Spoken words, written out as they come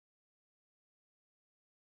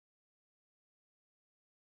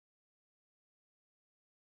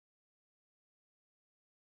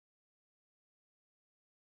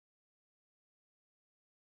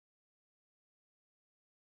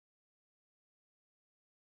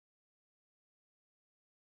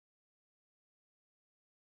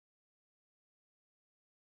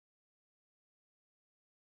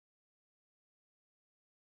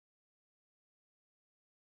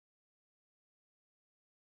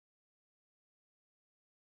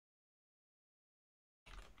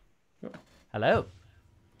Hello.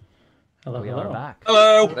 Hello, We are hello. back.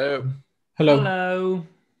 Hello. Hello. Hello. Hello.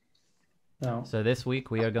 No. So this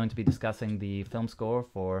week we are going to be discussing the film score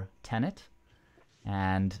for Tenet,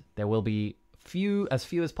 and there will be as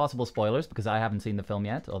few as possible spoilers because I haven't seen the film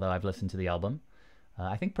yet, although I've listened to the album.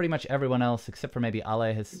 I think pretty much everyone else, except for maybe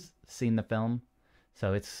Ale, has seen the film,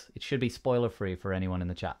 so it should be spoiler free for anyone in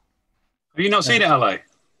the chat. Have you not seen it, LA?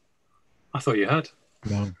 I thought you had.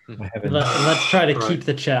 No, I haven't. Let's try to Right. keep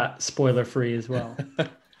the chat spoiler free as well.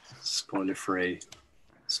 Spoiler free.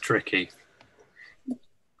 It's tricky.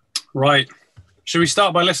 Right. Should we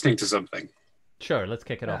start by listening to something? Sure, let's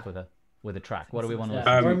kick it off with a track. What do we want to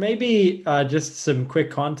listen Yeah. to? Or maybe just some quick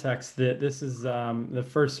context that this is the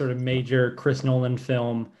first sort of major Chris Nolan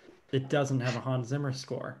film that doesn't have a Hans Zimmer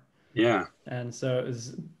score. Yeah. And so it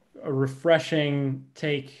was a refreshing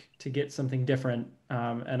take to get something different.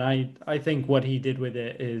 And I think what he did with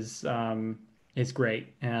it is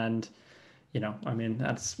great. And, I mean,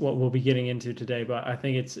 that's what we'll be getting into today. But I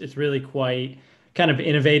think it's really quite kind of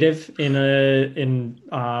innovative in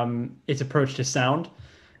its approach to sound.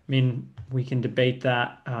 I mean, we can debate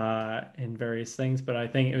that in various things, but I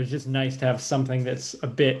think it was just nice to have something that's a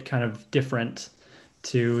bit kind of different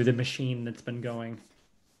to the machine that's been going.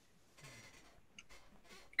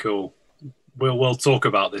 Cool. We'll talk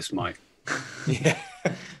about this, Mike. Yeah.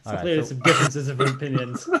 All right, Clearly so- some differences of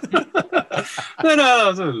opinions.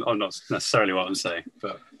 No, I'm not necessarily what I'm saying,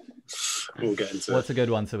 but we'll get into What's it. a good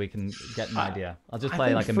one so we can get an idea? I'll just I play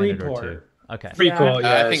think like a minute or Freeport. two. Okay. Freeport,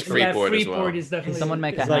 yeah. I think Freeport as well. Freeport is Can definitely. someone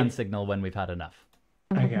make a It's hand like- signal when we've had enough?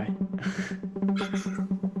 Okay.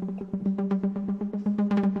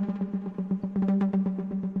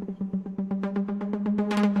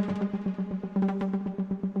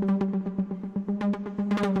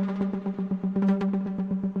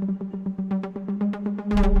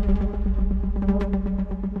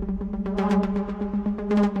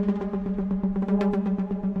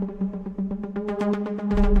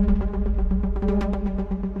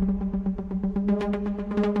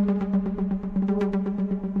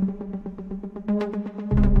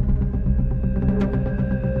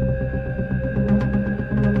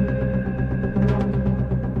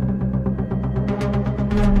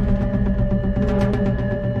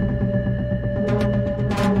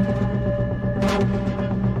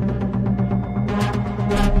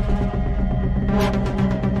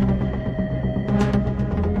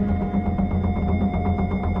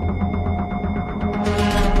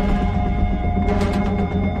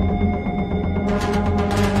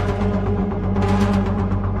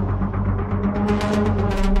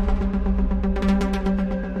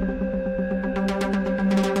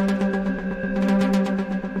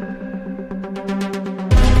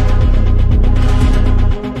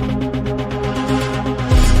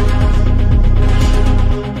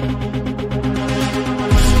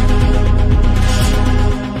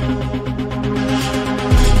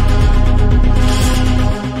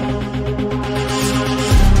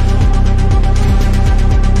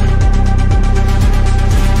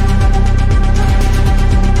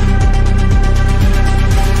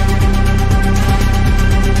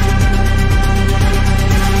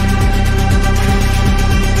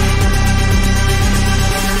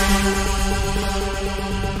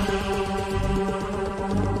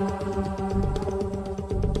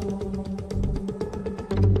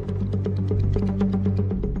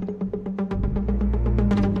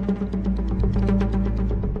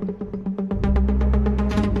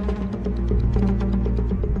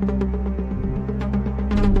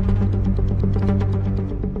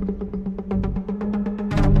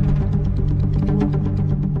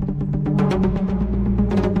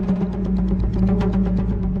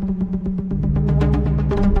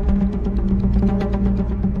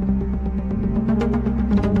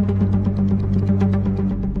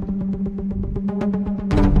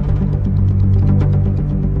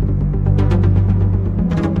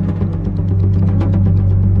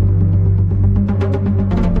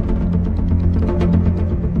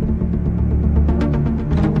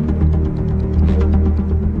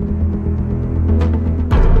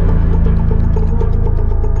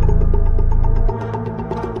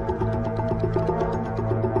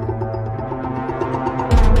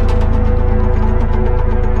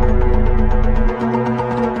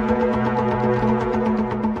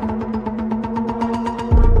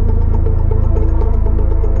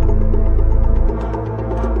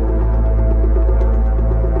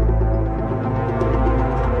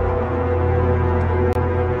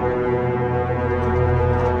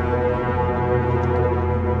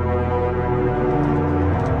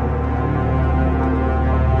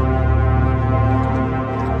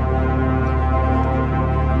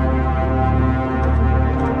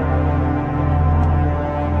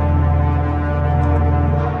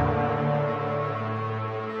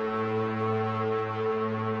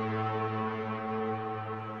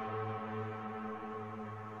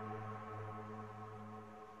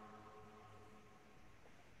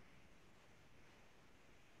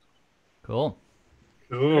 Cool.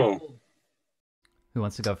 Cool. Who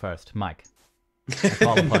wants to go first? Mike. I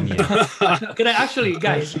call upon you. Can I actually,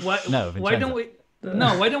 guys? Why Vincenzo. why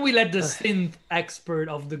don't we let the synth expert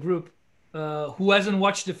of the group, who hasn't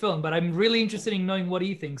watched the film, but I'm really interested in knowing what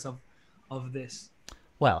he thinks of this.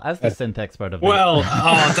 Well, as the synth expert of Well,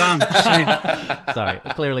 oh damn. Sorry,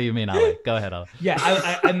 clearly you mean Ale. Go ahead, Ale. Yeah,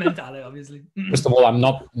 I meant Ale, obviously. First of all, I'm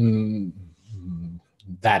not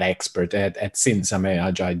that expert at synths. I mean,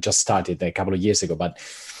 I just started a couple of years ago, but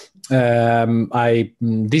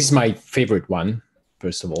this is my favorite one.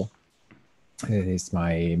 First of all, it's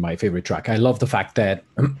my favorite track. I love the fact that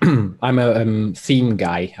I'm a theme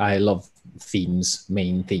guy. I love themes,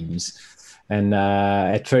 main themes. And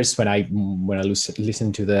at first, when I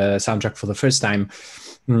listened to the soundtrack for the first time,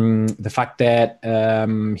 the fact that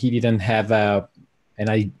he didn't have an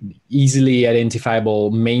easily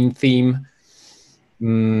identifiable main theme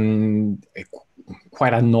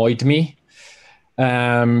quite annoyed me,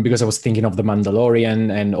 because I was thinking of The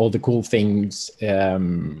Mandalorian and all the cool things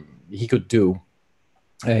he could do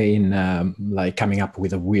in like coming up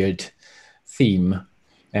with a weird theme.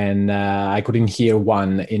 And I couldn't hear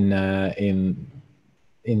one in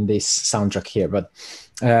this soundtrack here, but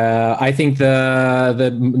I think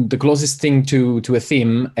the closest thing to a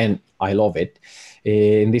theme, and I love it,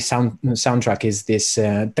 in this soundtrack is this,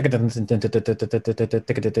 and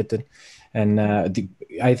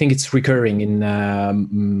I think it's recurring in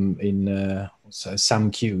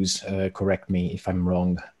some cues. Correct me if I'm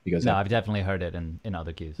wrong, because No, I've definitely heard it in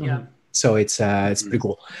other cues. Yeah. So it's pretty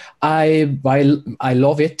cool. I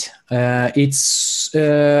love it. It's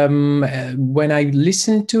when I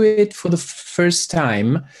listened to it for the first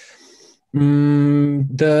time,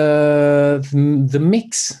 the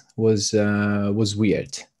mix was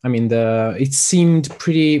weird. I mean, it seemed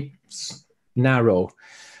pretty narrow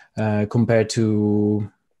compared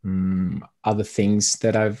to other things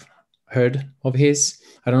that I've heard of his.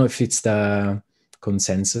 I don't know if it's the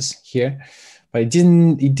consensus here. But it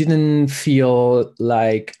didn't feel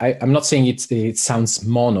like I'm not saying it sounds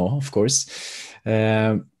mono, of course,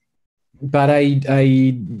 but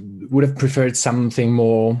I would have preferred something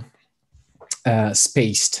more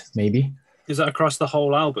spaced, maybe. Is that across the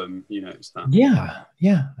whole album? You noticed that? Yeah.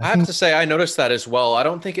 I have to say, I noticed that as well. I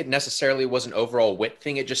don't think it necessarily was an overall width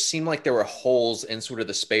thing. It just seemed like there were holes in sort of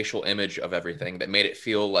the spatial image of everything that made it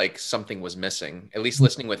feel like something was missing. At least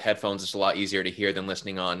listening with headphones is a lot easier to hear than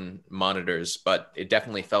listening on monitors, but it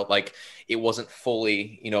definitely felt like it wasn't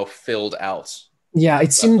fully, filled out. Yeah,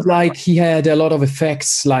 it seemed like he had a lot of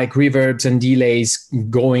effects like reverbs and delays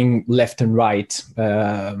going left and right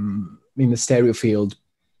in the stereo field,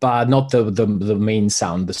 but not the main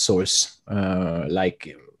sound, the source. That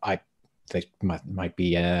might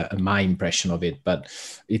be my impression of it, but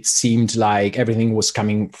it seemed like everything was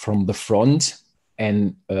coming from the front,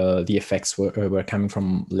 and the effects were coming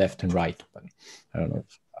from left and right. But I don't know.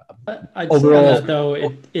 I'd say on that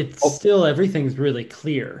though, it's still everything's really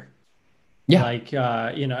clear. Yeah, like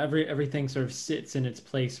everything sort of sits in its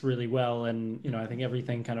place really well, and I think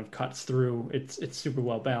everything kind of cuts through. It's super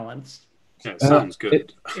well balanced. Yeah, it sounds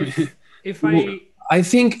good. I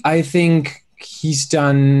think he's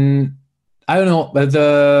done. I don't know, but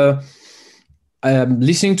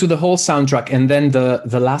listening to the whole soundtrack and then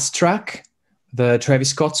the last track, the Travis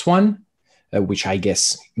Scott's one, which I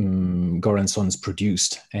guess Goranson's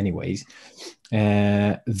produced anyways.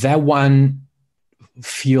 That one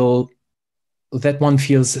feels, I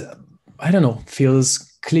don't know,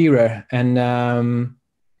 feels clearer, and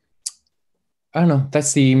I don't know.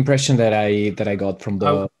 That's the impression that I got from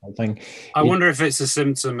the whole thing. I wonder if it's a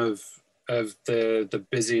symptom of the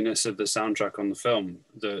busyness of the soundtrack on the film.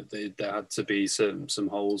 There had to be some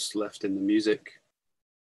holes left in the music.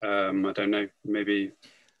 I don't know. Maybe.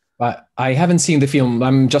 But I haven't seen the film.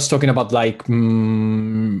 I'm just talking about like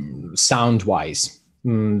sound wise.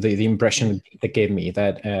 The impression that gave me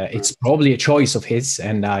that it's probably a choice of his,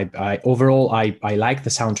 and I overall like the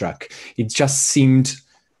soundtrack. It just seemed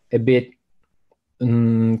a bit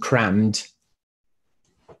crammed.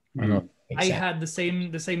 I don't know. I had the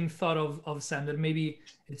same thought of Sam, that maybe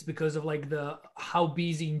it's because of like how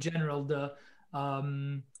busy in general the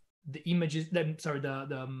images,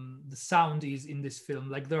 the sound is in this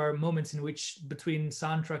film. Like there are moments in which between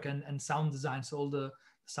soundtrack and sound design, so all the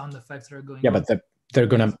sound effects that are going. Yeah, on. But they're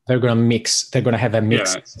gonna mix. They're gonna have a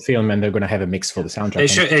mix film, and they're gonna have a mix for the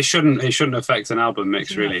soundtrack. It shouldn't affect an album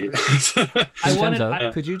mix, really.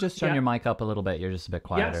 Could you just turn your mic up a little bit? You're just a bit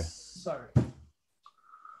quieter. Yes, sorry.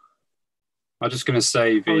 I'm just gonna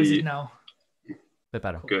say How is it now? A bit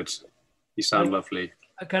better. Good. You sound lovely.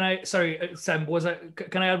 Can I? Sorry, Sam.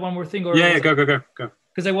 Can I add one more thing? Or yeah. Go.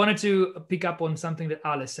 because I wanted to pick up on something that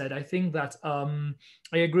Alice said. I think that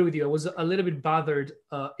I agree with you. I was a little bit bothered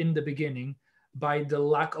in the beginning by the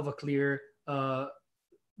lack of a clear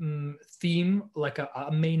theme, like a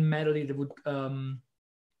main melody that would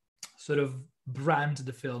sort of brand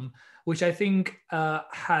the film, which I think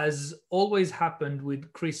has always happened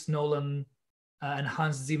with Chris Nolan and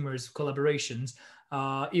Hans Zimmer's collaborations.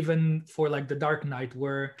 Even for like The Dark Knight,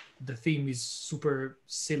 where the theme is super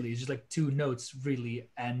silly, it's just like two notes really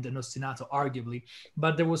and an ostinato arguably,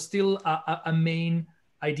 but there was still a main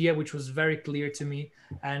idea which was very clear to me,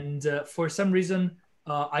 and for some reason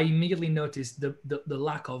I immediately noticed the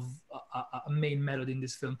lack of a main melody in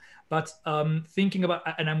this film. But thinking about,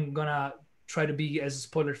 and I'm gonna try to be as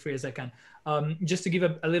spoiler free as I can, just to give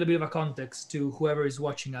a little bit of a context to whoever is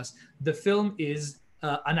watching us, the film is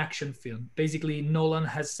an action film. Basically, Nolan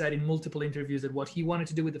has said in multiple interviews that what he wanted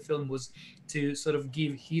to do with the film was to sort of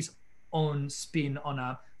give his own spin on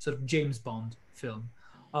a sort of James Bond film.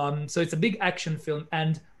 So it's a big action film.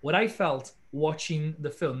 And what I felt watching the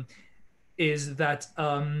film is that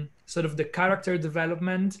sort of the character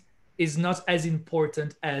development is not as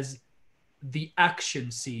important as the action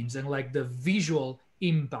scenes and like the visual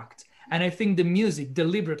impact. And I think the music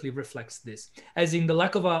deliberately reflects this, as in the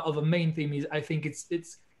lack of a main theme is, I think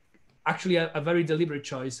it's actually a very deliberate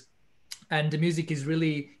choice. And the music is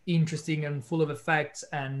really interesting and full of effects,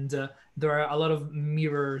 and there are a lot of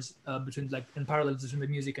mirrors between, like, and parallels between the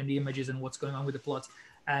music and the images and what's going on with the plot.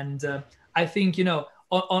 And I think, you know,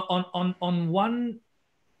 on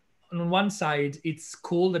one side, it's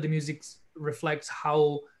cool that the music reflects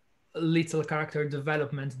how little character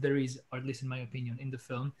development there is, or at least in my opinion, in the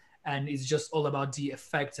film, and it's just all about the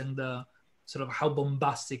effects and the sort of how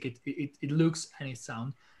bombastic it looks and it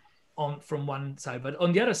sounds from one side. But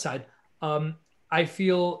on the other side, I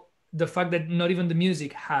feel the fact that not even the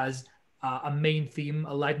music has a main theme,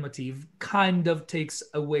 a leitmotif, kind of takes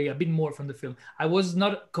away a bit more from the film. I was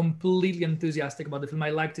not completely enthusiastic about the film.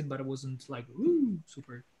 I liked it, but I wasn't like, ooh,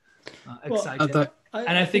 super excited.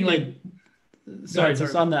 I think like, sorry,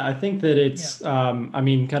 just on that, I think that it's, I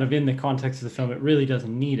mean, kind of in the context of the film, it really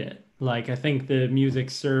doesn't need it. Like, I think the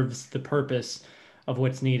music serves the purpose of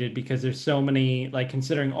what's needed, because there's so many, like,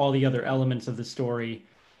 considering all the other elements of the story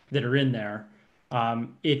that are in there,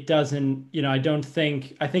 it doesn't, you know, I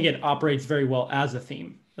think it operates very well as a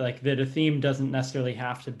theme. Like, that a theme doesn't necessarily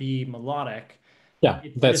have to be melodic. Yeah,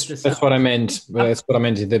 that's what I meant. That's what I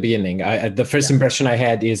meant in the beginning. The first impression I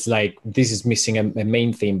had is like, this is missing a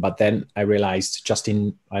main theme, but then I realized just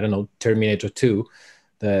in, I don't know, Terminator 2,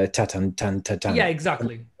 the ta-tan, tan, ta-tan. Yeah,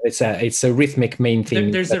 exactly. It's a rhythmic main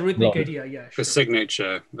theme. There's a rhythmic idea, yeah. The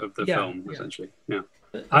signature of the film, yeah. essentially. Yeah.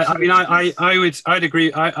 I mean, I'd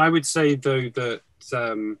agree. I would say though that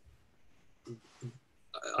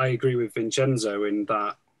I agree with Vincenzo in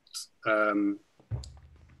that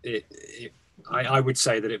I would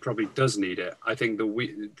say that it probably does need it. I think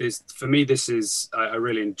for me, this is, I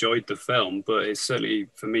really enjoyed the film, but it's certainly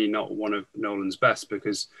for me not one of Nolan's best,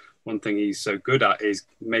 because one thing he's so good at is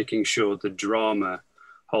making sure the drama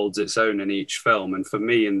holds its own in each film. And for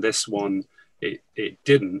me, in this one, it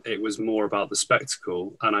didn't. It was more about the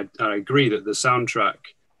spectacle. And I agree that the soundtrack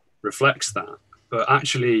reflects that. But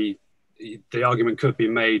actually, the argument could be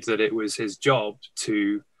made that it was his job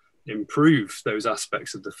to improve those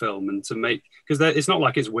aspects of the film and to make, because it's not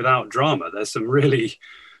like it's without drama. There's some really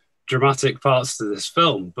dramatic parts to this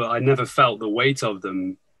film, but I never felt the weight of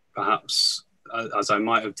them, perhaps as I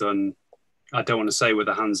might have done. I don't want to say with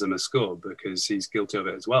a Hans Zimmer score, because he's guilty of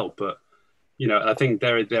it as well, but you know, I think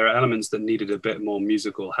there are elements that needed a bit more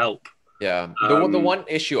musical help. Yeah, the one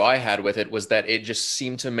issue I had with it was that it just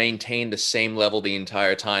seemed to maintain the same level the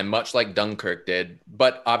entire time, much like Dunkirk did.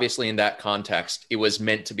 But obviously in that context, it was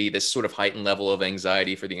meant to be this sort of heightened level of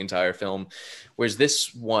anxiety for the entire film. Whereas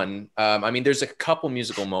this one, I mean, there's a couple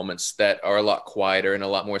musical moments that are a lot quieter and a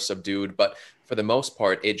lot more subdued. But for the most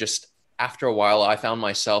part, it just, after a while, I found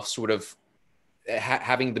myself sort of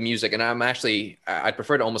having the music, and I'd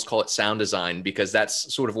prefer to almost call it sound design, because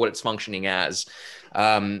that's sort of what it's functioning as.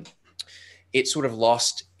 It sort of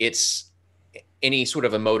lost any sort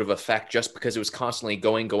of emotive effect just because it was constantly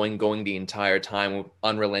going the entire time,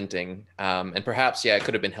 unrelenting. And perhaps, it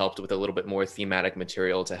could have been helped with a little bit more thematic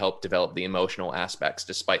material to help develop the emotional aspects,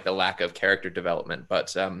 despite the lack of character development.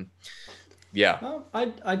 But well,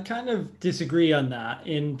 I'd kind of disagree on that,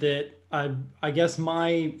 in that I guess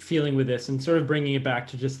my feeling with this, and sort of bringing it back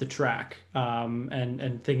to just the track,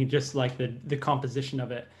 and thinking just like the composition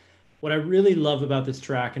of it. What I really love about this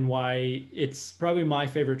track, and why it's probably my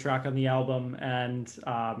favorite track on the album, and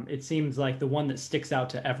it seems like the one that sticks out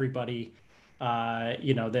to everybody,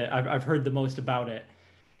 you know, that I've heard the most about it,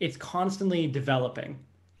 it's constantly developing.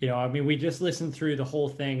 I mean, we just listened through the whole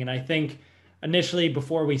thing, and I think initially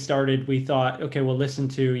before we started, we thought, okay, we'll listen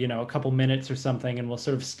to, a couple minutes or something, and we'll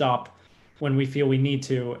sort of stop when we feel we need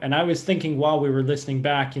to. And I was thinking while we were listening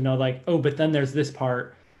back, like, oh, but then there's this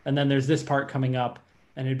part, and then there's this part coming up,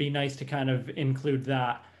 and it'd be nice to kind of include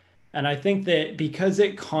that. And I think that because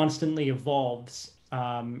it constantly evolves,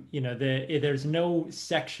 there's no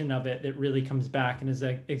section of it that really comes back and is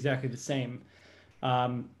exactly the same.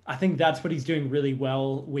 I think that's what he's doing really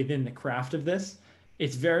well within the craft of this.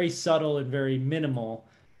 It's very subtle and very minimal,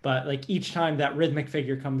 but like each time that rhythmic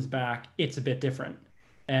figure comes back, it's a bit different.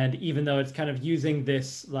 And even though it's kind of using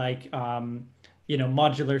this like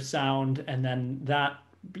modular sound, and then that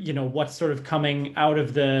what's sort of coming out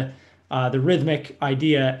of the rhythmic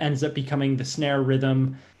idea ends up becoming the snare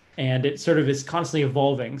rhythm, and it sort of is constantly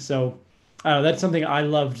evolving. So that's something I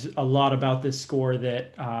loved a lot about this score,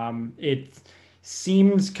 that it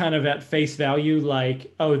seems kind of at face value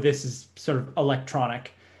like, oh, this is sort of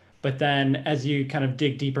electronic. But then as you kind of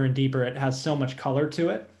dig deeper and deeper, it has so much color to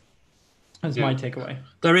it. That's my takeaway.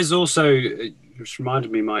 There is also, which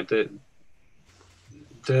reminded me, Mike, that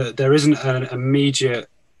there isn't an immediate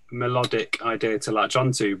melodic idea to latch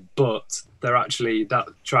onto, but that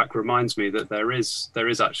track reminds me that there is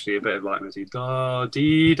actually a bit of like da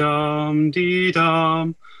dee dum dee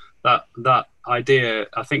dum. That idea,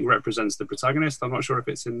 I think, represents the protagonist. I'm not sure if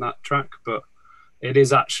it's in that track, but it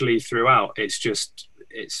is actually throughout. It's just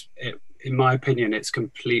in my opinion, it's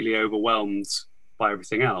completely overwhelmed by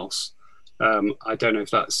everything else. I don't know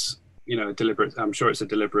if that's deliberate. I'm sure it's a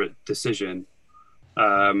deliberate decision.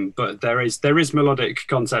 But there is melodic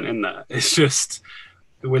content in there. It's just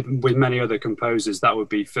with many other composers, that would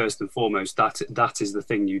be first and foremost, that is the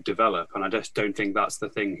thing you develop, and I just don't think that's the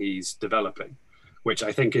thing he's developing, which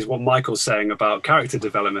I think is what Michael's saying about character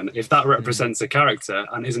development. If that represents a character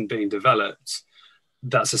and isn't being developed,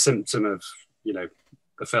 that's a symptom of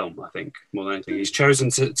the film. I think more than anything, he's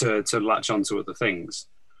chosen to latch onto other things.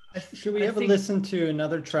 Should we have a listen to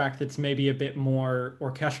another track that's maybe a bit more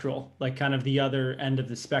orchestral, like kind of the other end of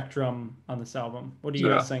the spectrum on this album? What do you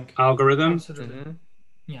guys think? Algorithm? Absolutely. Mm-hmm.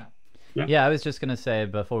 Yeah. Yeah, I was just going to say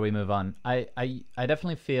before we move on, I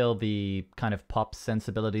definitely feel the kind of pop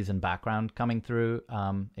sensibilities and background coming through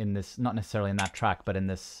in this, not necessarily in that track, but in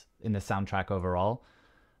the soundtrack overall.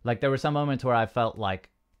 Like there were some moments where I felt like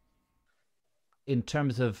in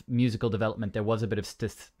terms of musical development, there was a bit of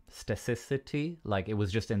staticity, like it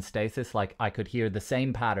was just in stasis. Like I could hear the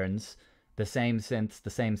same patterns, the same synths, the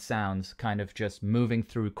same sounds kind of just moving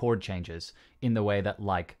through chord changes in the way that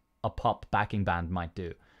like a pop backing band might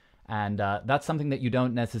do. And that's something that you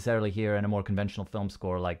don't necessarily hear in a more conventional film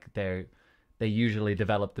score. Like they usually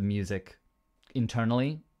develop the music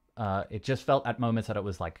internally. It just felt at moments that it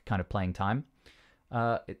was like kind of playing time.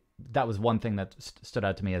 That was one thing that stood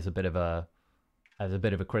out to me as a bit of a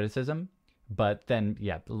criticism. But then,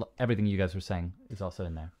 yeah, everything you guys were saying is also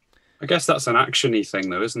in there. I guess that's an action-y thing,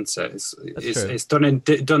 though, isn't it? It's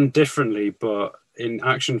done differently, but in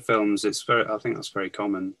action films, I think that's very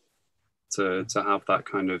common to have that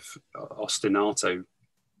kind of ostinato,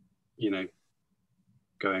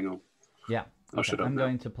 going on. Yeah, okay. I'm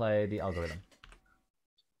going to play the algorithm.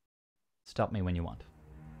 Stop me when you want.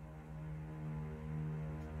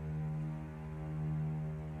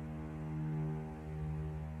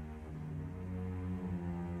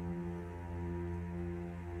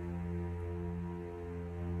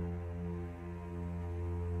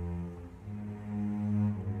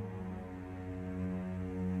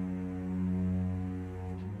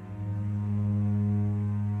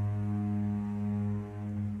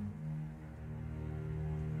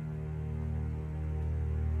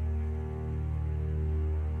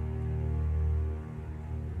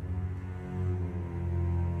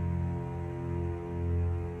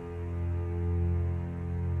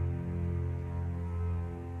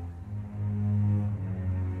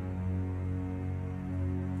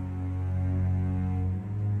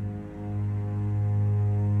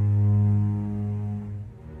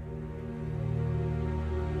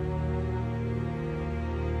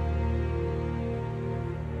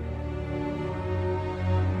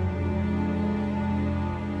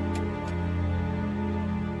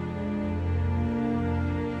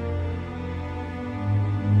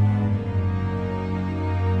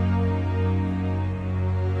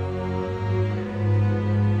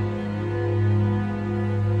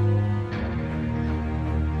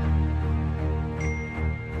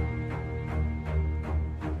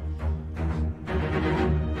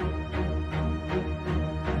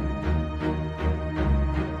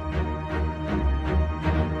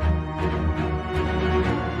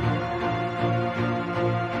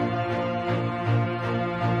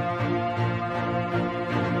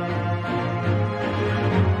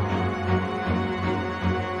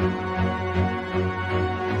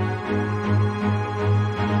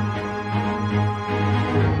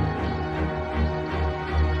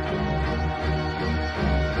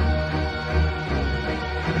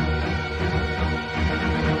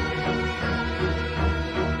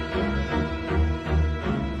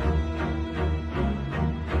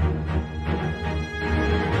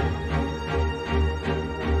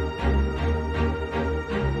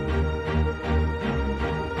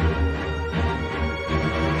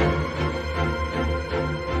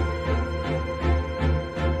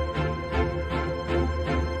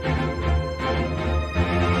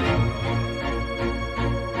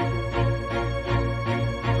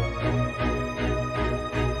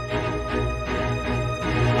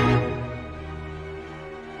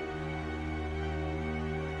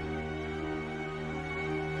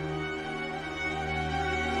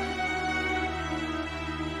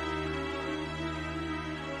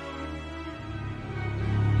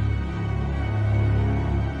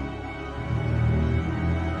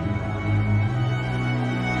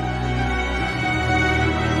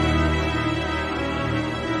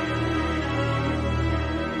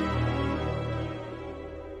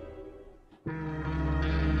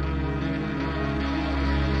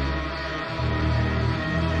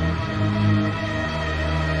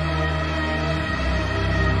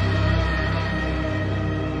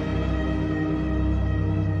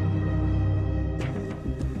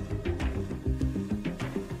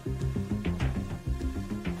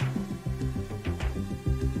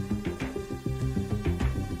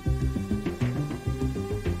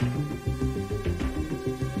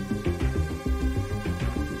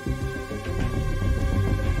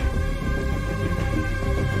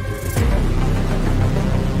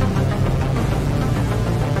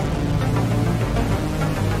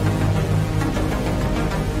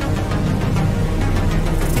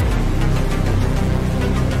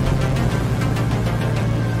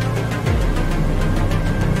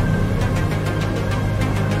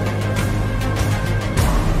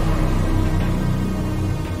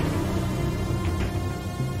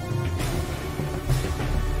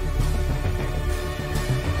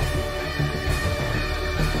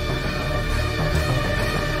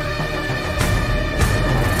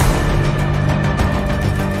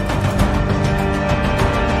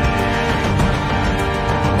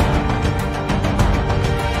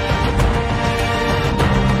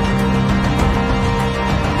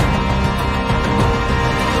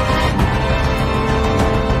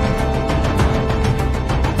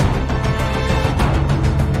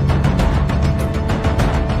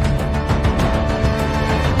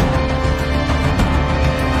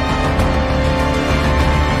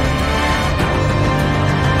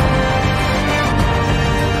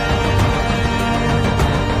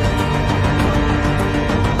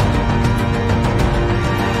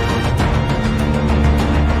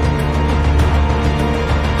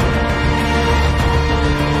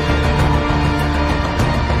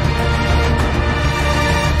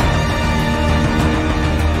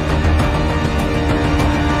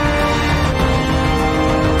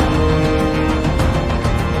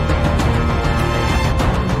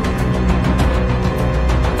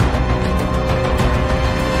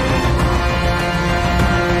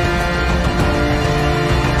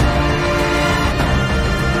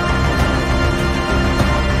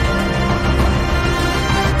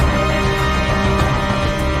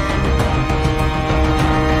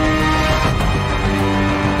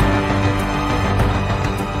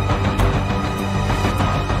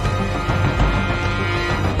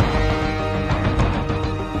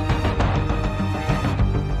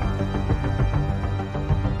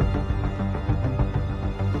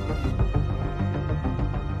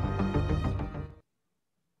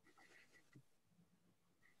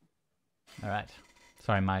 All right.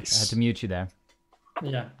 Sorry, Mike. I had to mute you there.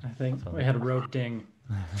 Yeah, I think we had a road ding.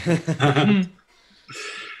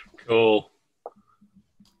 Cool.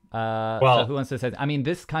 So who wants to say? I mean,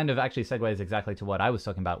 this kind of actually segues exactly to what I was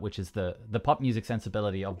talking about, which is the pop music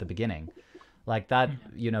sensibility of the beginning, like that,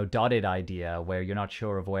 dotted idea where you're not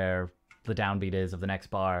sure of where the downbeat is of the next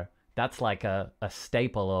bar. That's like a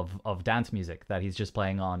staple of dance music that he's just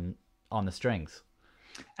playing on the strings.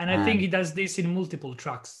 And I think he does this in multiple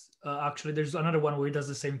tracks. Actually, there's another one where he does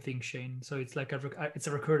the same thing, Shane. So it's like it's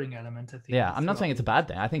a recurring element, I think. Yeah, I'm not saying it's a bad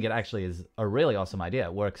thing. I think it actually is a really awesome idea.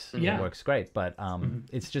 It works. Yeah. It works great. But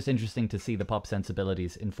it's just interesting to see the pop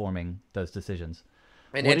sensibilities informing those decisions.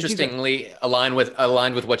 And interestingly, aligned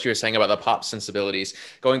with what you were saying about the pop sensibilities,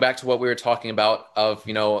 going back to what we were talking about of,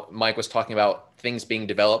 Mike was talking about things being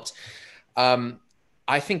developed.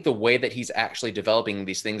 I think the way that he's actually developing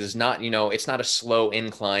these things is not, it's not a slow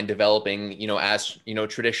incline developing, as,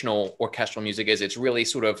 traditional orchestral music is. It's really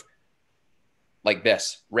sort of like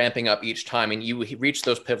this, ramping up each time, and you reach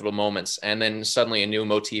those pivotal moments, and then suddenly a new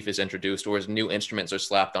motif is introduced or new instruments are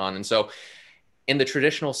slapped on. And so in the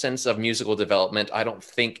traditional sense of musical development, I don't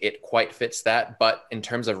think it quite fits that. But in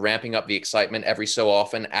terms of ramping up the excitement every so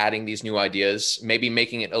often, adding these new ideas, maybe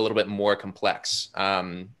making it a little bit more complex.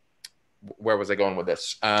 Where was I going with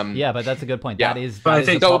this? Yeah, but that's a good point. Yeah. That is. But I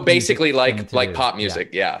think so. Basically, like pop music.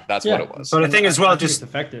 Yeah, that's what it was. But I think as well, just it's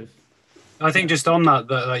effective. I think just on that,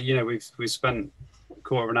 we've spent a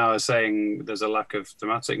quarter of an hour saying there's a lack of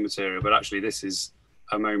thematic material, but actually this is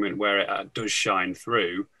a moment where it does shine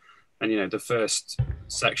through. And the first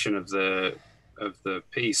section of the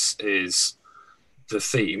piece is the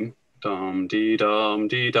theme, dum dee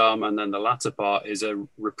dum, and then the latter part is a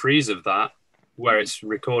reprise of that, where it's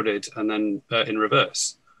recorded and then in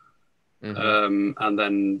reverse. And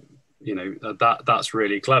then that's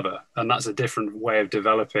really clever, and that's a different way of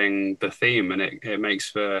developing the theme, and it makes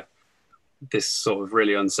for this sort of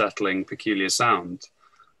really unsettling, peculiar sound.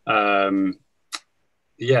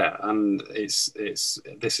 Yeah, and this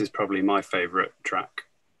is probably my favorite track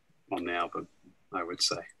on the album, I would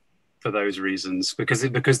say, for those reasons,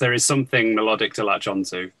 because there is something melodic to latch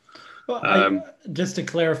onto. Well, just to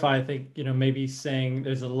clarify, I think maybe saying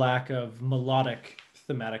there's a lack of melodic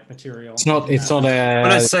thematic material. It's not a.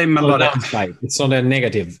 When I say melodic, it's not a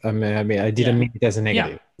negative. I mean, I didn't mean it as a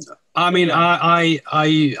negative. Yeah. I mean,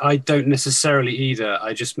 I don't necessarily either.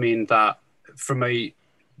 I just mean that from a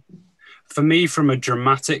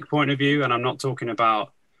dramatic point of view, and I'm not talking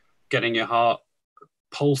about getting your heart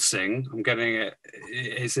pulsing. I'm getting it.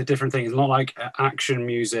 It's a different thing. It's not like action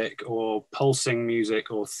music or pulsing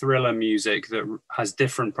music or thriller music that has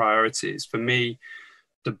different priorities. For me,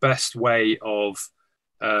 the best way of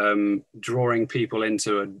drawing people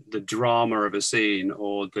into the drama of a scene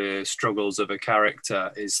or the struggles of a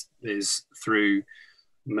character is through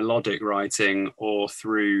melodic writing or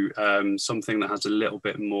through something that has a little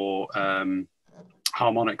bit more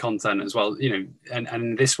harmonic content as well.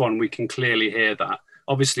 And this one we can clearly hear that.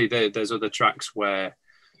 Obviously, there's other tracks where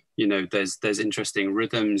there's interesting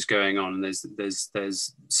rhythms going on, and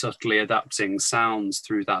there's subtly adapting sounds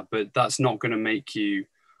through that, but that's not going to make you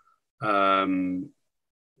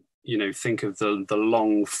think of the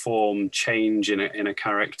long form change in a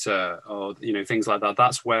character or things like that.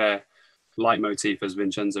 That's where leitmotif, as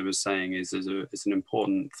Vincenzo was saying, is an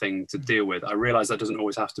important thing to deal with. I realize that doesn't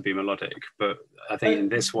always have to be melodic, but I think in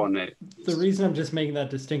this one the reason I'm just making that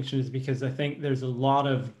distinction is because I think there's a lot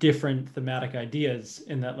of different thematic ideas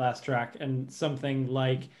in that last track, and something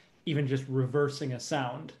like even just reversing a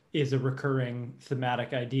sound is a recurring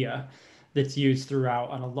thematic idea that's used throughout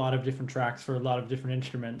on a lot of different tracks for a lot of different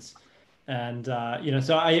instruments. And,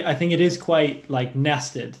 so I think it is quite like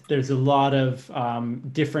nested. There's a lot of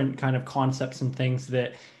different kind of concepts and things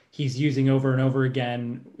that he's using over and over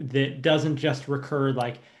again that doesn't just recur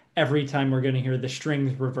like every time we're going to hear the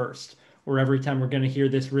strings reversed or every time we're going to hear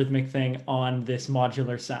this rhythmic thing on this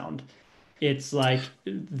modular sound. It's like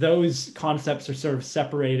those concepts are sort of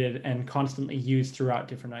separated and constantly used throughout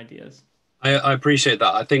different ideas. I appreciate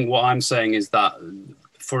that. I think what I'm saying is that,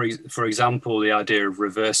 for example, the idea of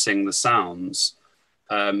reversing the sounds,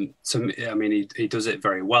 to me, I mean, he does it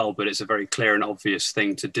very well, but it's a very clear and obvious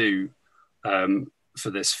thing to do for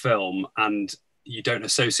this film, and you don't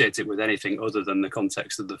associate it with anything other than the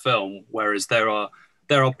context of the film. Whereas there are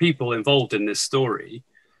people involved in this story,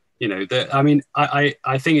 I mean,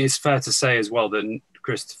 I think it's fair to say as well that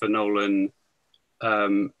Christopher Nolan.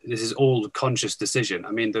 This is all a conscious decision.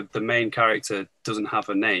 I mean, the main character doesn't have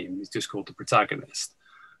a name. He's just called the protagonist.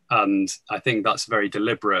 And I think that's very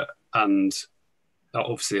deliberate. And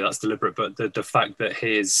obviously that's deliberate, but the fact that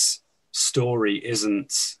his story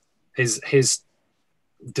isn't his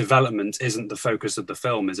development isn't the focus of the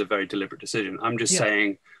film is a very deliberate decision. I'm just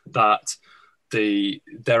saying that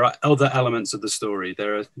there are other elements of the story.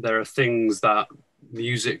 There are things that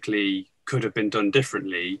musically could have been done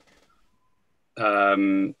differently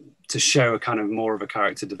to show a kind of more of a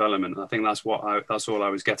character development. I think that's all I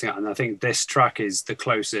was getting at, and I think this track is the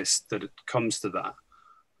closest that it comes to that.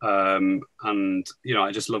 And you know,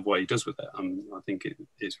 I just love what he does with it. I think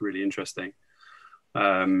it's really interesting.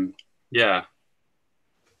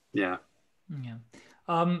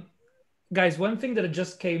 Guys, one thing that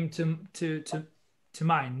just came to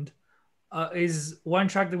mind is one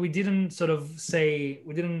track that we didn't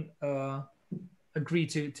agree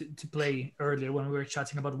to play earlier when we were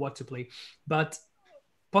chatting about what to play, but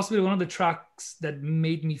possibly one of the tracks that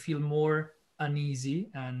made me feel more uneasy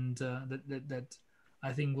and that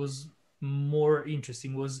I think was more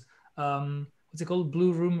interesting was what's it called,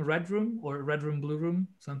 Blue Room Red Room, or Red Room Blue Room,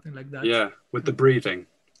 something like that. Yeah, with the breathing.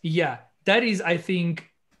 Yeah, that is, I think,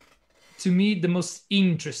 to me, the most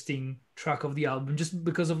interesting track of the album, just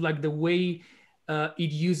because of like the way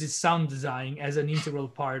it uses sound design as an integral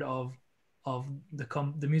part of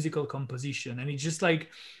the musical composition. And it's just like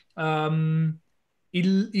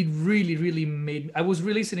it really made, I was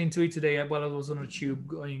re-listening to it today while I was on a tube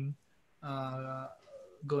going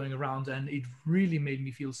around, and it really made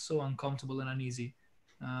me feel so uncomfortable and uneasy.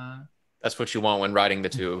 That's what you want when riding the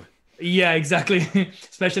tube. Yeah, exactly.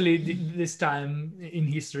 Especially this time in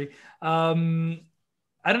history.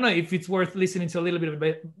 I don't know if it's worth listening to a little bit of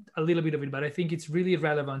it, but I think it's really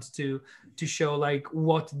relevant to show like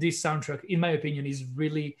what this soundtrack, in my opinion, is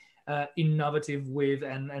really innovative with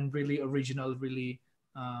and really original, really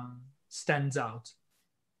stands out.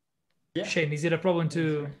 Yeah. Shane, is it a problem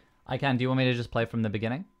to? I can. Do you want me to just play from the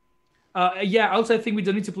beginning? Yeah. Also, I think we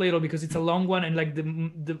don't need to play it all because it's a long one, and like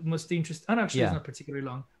the most interesting. Oh, no, actually, it's not particularly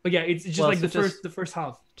long. But yeah, it's just the first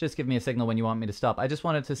half. Just give me a signal when you want me to stop. I just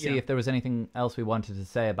wanted to see if there was anything else we wanted to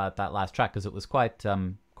say about that last track, because it was quite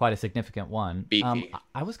a significant one.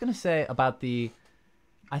 I was going to say about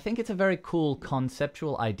I think it's a very cool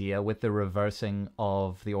conceptual idea with the reversing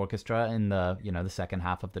of the orchestra in the second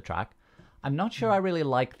half of the track. I'm not sure I really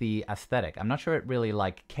like the aesthetic. I'm not sure it really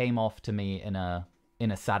like came off to me in a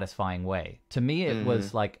satisfying way. To me, it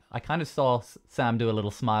was like, I kind of saw Sam do a little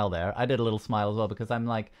smile there. I did a little smile as well, because I'm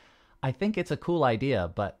like, I think it's a cool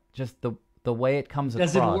idea, but just the way it comes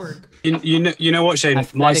across. Does it work? You know what, Shane?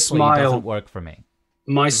 My smile doesn't work for me.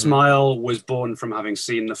 My smile was born from having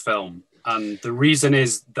seen the film. And the reason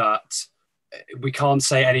is that we can't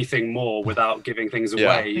say anything more without giving things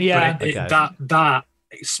away. Yeah. But that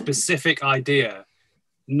specific idea,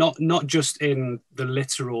 not just in the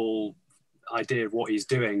literal idea of what he's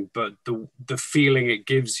doing, but the feeling it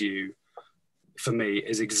gives you, for me,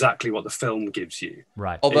 is exactly what the film gives you.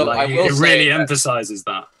 Right. Although it really emphasizes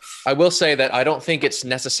that. I will say that I don't think it's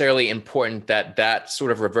necessarily important that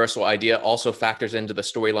sort of reversal idea also factors into the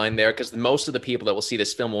storyline there, because most of the people that will see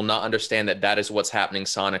this film will not understand that is what's happening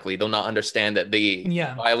sonically. They'll not understand that the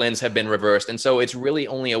violins have been reversed. And so it's really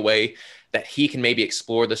only a way that he can maybe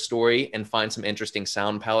explore the story and find some interesting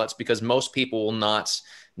sound palettes, because most people will not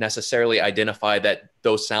necessarily identify that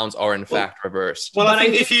those sounds are in fact reversed. Well, I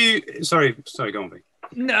think sorry, go on, Vic.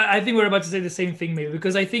 No, I think we're about to say the same thing, maybe,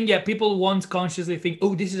 because I think people won't consciously think,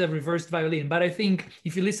 oh, this is a reversed violin. But I think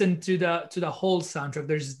if you listen to the whole soundtrack,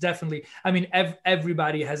 there's definitely, I mean,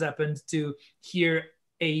 everybody has happened to hear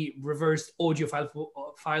a reversed audio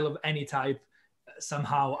file of any type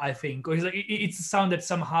somehow, I think, or it's a sound that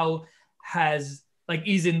somehow has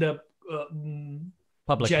is in the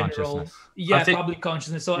public general consciousness. Public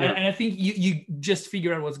consciousness. So and I think you just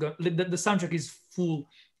figure out what's going. The soundtrack is full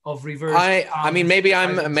of reverse. I mean, maybe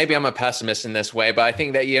I'm a pessimist in this way, but I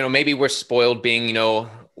think that maybe we're spoiled being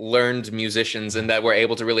learned musicians, and that we're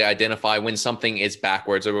able to really identify when something is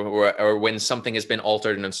backwards or when something has been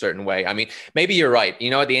altered in a certain way. I mean, maybe you're right.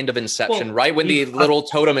 At the end of Inception, right when the little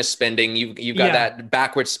totem is spinning, you got that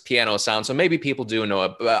backwards piano sound. So maybe people do know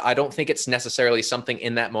it, but I don't think it's necessarily something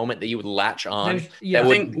in that moment that you would latch on. I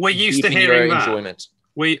think we're used to hearing that. Enjoyment.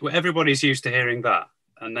 Everybody's used to hearing that,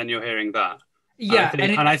 and then you're hearing that. Yeah,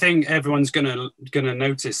 and I think everyone's gonna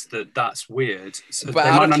notice that that's weird. So but they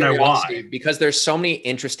might not know why. Because there's so many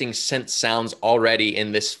interesting synth sounds already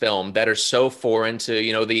in this film that are so foreign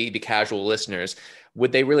to the casual listeners.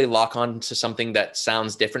 Would they really lock on to something that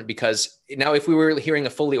sounds different? Because now, if we were hearing a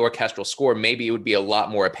fully orchestral score, maybe it would be a lot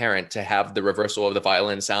more apparent to have the reversal of the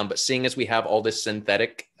violin sound. But seeing as we have all this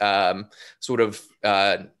synthetic sort of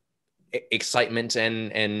excitement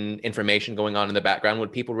and information going on in the background,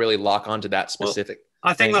 would people really lock onto that specific?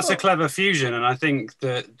 I think that's a clever fusion, and I think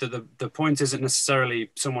that the point isn't necessarily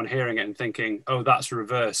someone hearing it and thinking, "Oh, that's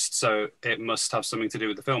reversed, so it must have something to do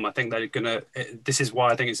with the film." I think they're gonna. This is why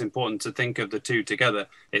I think it's important to think of the two together.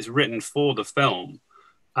 It's written for the film,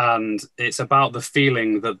 and it's about the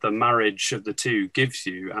feeling that the marriage of the two gives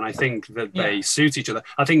you, and I think that they suit each other.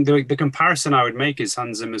 I think the comparison I would make is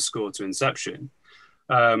Hans Zimmer's score to Inception.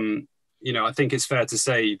 I think it's fair to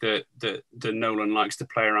say that Nolan likes to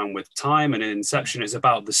play around with time, and in Inception, it's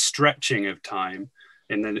about the stretching of time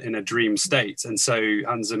in a dream state. And so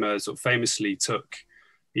Hans Zimmer sort of famously took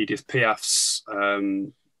Edith Piaf's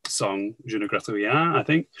song "Je ne regrette rien," I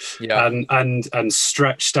think, and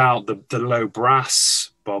stretched out the low brass.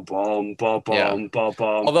 Ba-bom, ba-bom,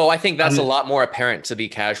 ba-bom. Although I think that's a lot more apparent to the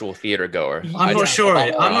casual theater goer. I'm not sure it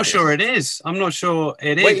is. I'm not sure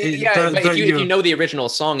it is. If you know the original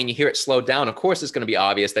song and you hear it slowed down, of course it's going to be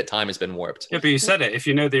obvious that time has been warped. Yeah, but you said it. If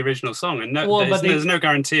you know the original song, and there's no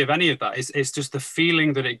guarantee of any of that. It's just the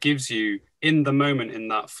feeling that it gives you in the moment in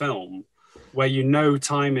that film, where you know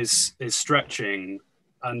time is stretching,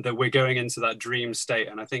 and that we're going into that dream state.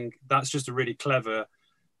 And I think that's just a really clever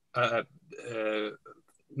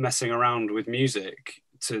messing around with music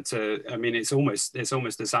it's almost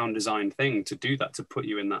a sound design thing to do that, to put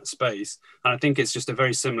you in that space. And I think it's just a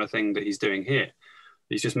very similar thing that he's doing here.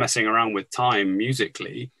 He's just messing around with time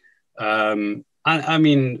musically. I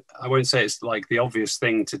won't say it's like the obvious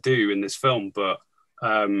thing to do in this film, but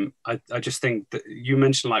I just think that you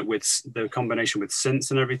mentioned like with the combination with synths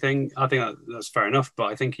and everything, I think that's fair enough, but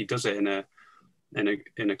I think he does it in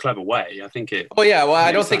a clever way. I think it. Oh yeah, well,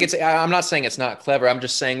 I don't think I'm not saying it's not clever. I'm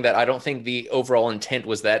just saying that I don't think the overall intent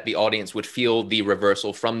was that the audience would feel the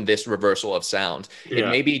reversal from this reversal of sound. It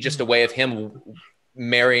may be just a way of him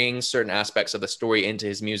marrying certain aspects of the story into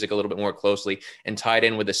his music a little bit more closely and tied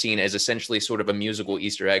in with the scene as essentially sort of a musical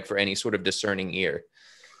Easter egg for any sort of discerning ear.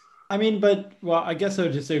 I guess I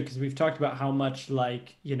would just say, because we've talked about how much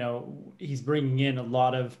he's bringing in a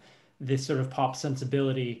lot of this sort of pop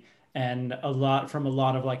sensibility and a lot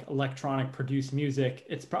of like electronic produced music.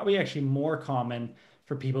 It's probably actually more common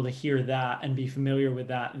for people to hear that and be familiar with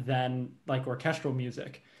that than like orchestral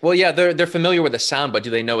music. Well, yeah, they're familiar with the sound, but do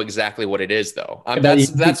they know exactly what it is though?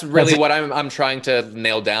 That's really what I'm trying to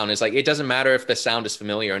nail down, is like, it doesn't matter if the sound is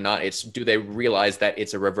familiar or not. It's, do they realize that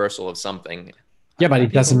it's a reversal of something? Yeah, but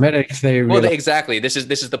it doesn't matter if they realize. Well, exactly. This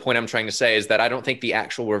is the point I'm trying to say, is that I don't think the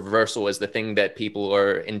actual reversal is the thing that people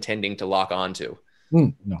are intending to lock onto.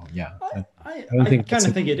 No, yeah. I kind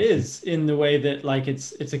of think it is, in the way that like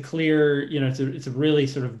it's a clear, it's a really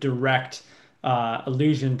sort of direct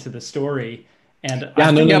allusion to the story. And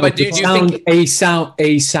but do you think a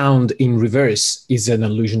sound in reverse is an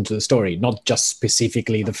allusion to the story, not just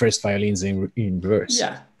specifically the first violins in reverse?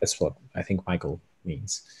 Yeah, that's what I think Michael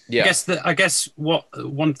means. Yeah, I guess what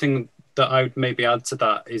one thing that I would maybe add to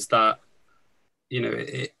that is that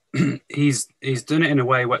he's done it in a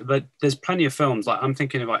way where there's plenty of films, like I'm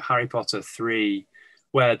thinking of like Harry Potter 3,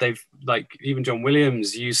 where they've, like, even John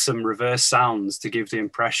Williams used some reverse sounds to give the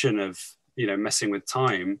impression of messing with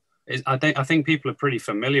time. I think people are pretty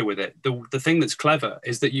familiar with it. The thing that's clever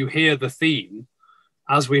is that you hear the theme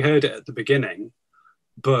as we heard it at the beginning,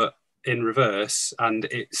 but in reverse, and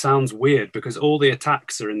it sounds weird because all the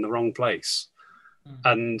attacks are in the wrong place.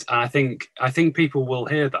 And I think people will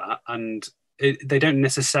hear that, and they don't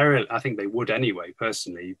necessarily, I think they would anyway,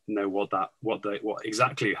 personally, know what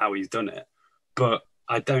exactly how he's done it. But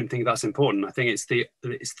I don't think that's important. I think it's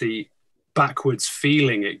the backwards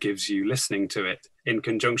feeling it gives you listening to it in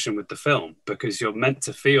conjunction with the film, because you're meant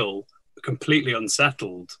to feel completely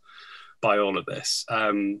unsettled by all of this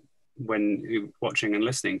when you're watching and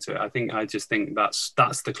listening to it. I just think that's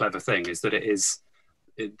the clever thing, is that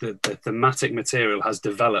the thematic material has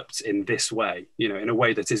developed in this way, in a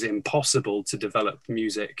way that is impossible to develop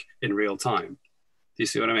music in real time. Do you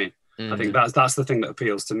see what I mean? Mm-hmm. I think that's the thing that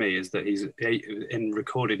appeals to me, is that he's in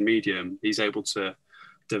recorded medium, he's able to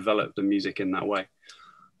develop the music in that way.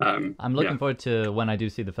 I'm looking forward to, when I do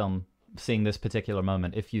see the film, seeing this particular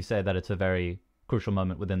moment. If you say that it's a very crucial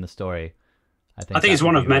moment within the story, I think it's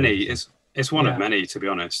one of many. It's one of many, to be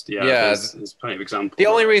honest. Yeah, there's plenty of examples. The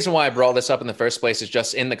only reason why I brought this up in the first place is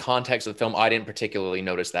just in the context of the film, I didn't particularly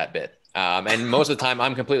notice that bit. And most of the time,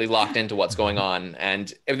 I'm completely locked into what's going on.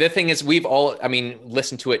 And the thing is, we've all,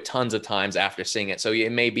 listened to it tons of times after seeing it. So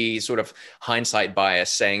it may be sort of hindsight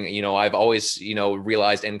bias saying, I've always,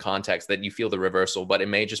 realized in context that you feel the reversal, but it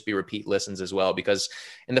may just be repeat listens as well. Because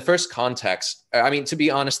in the first context, to be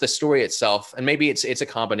honest, the story itself, and maybe it's a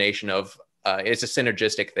combination of, it's a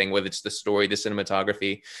synergistic thing, whether it's the story, the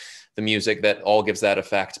cinematography, the music that all gives that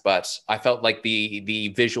effect. But I felt like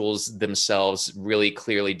the visuals themselves really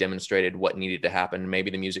clearly demonstrated what needed to happen.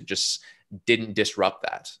 Maybe the music just didn't disrupt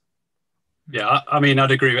that. Yeah, I mean,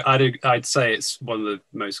 I'd agree. I'd say it's one of the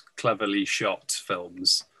most cleverly shot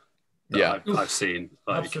films that I've seen.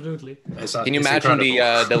 Like, absolutely. Can you imagine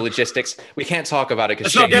the logistics? We can't talk about it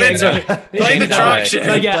because let's not get into it. Play the track.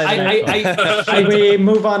 So yeah, Should we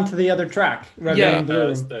move on to the other track? Red, Yeah. White, and Blue.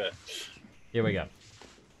 Let's do it. Here we go.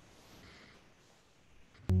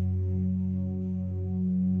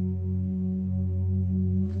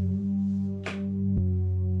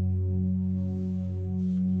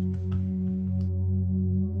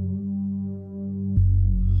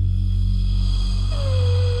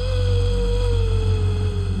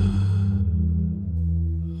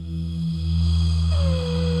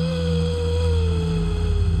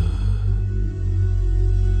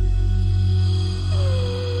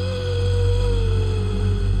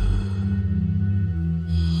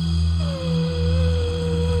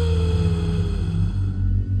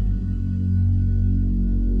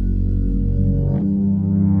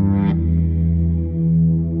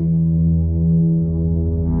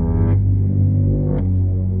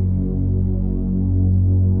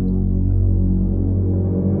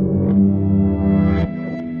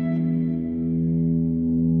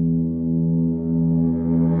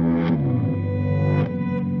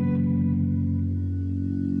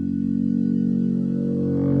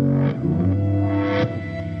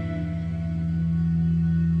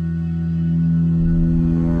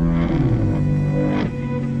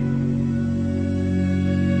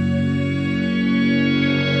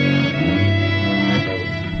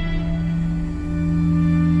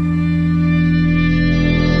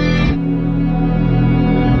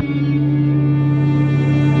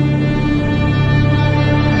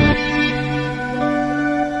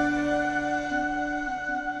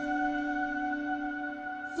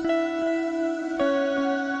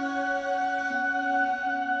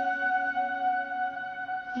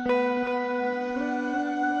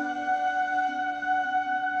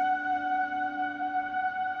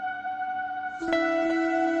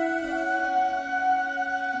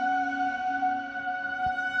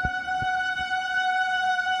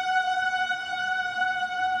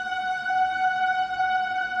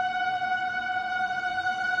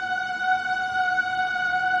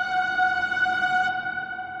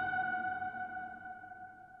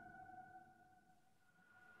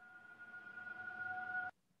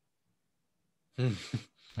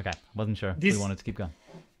 Okay, wasn't sure. We wanted to keep going.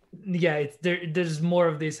 Yeah, there's more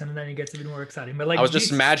of this, and then it gets a bit more exciting. But like, I was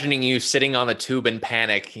just imagining you sitting on the tube in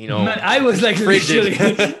panic. You know, man, I was like, frigid.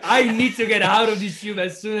 literally, I need to get out of this tube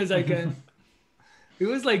as soon as I can. It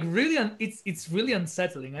was like really, it's really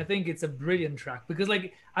unsettling. I think it's a brilliant track because,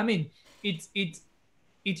 like, I mean, it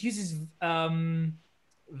uses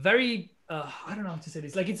very I don't know how to say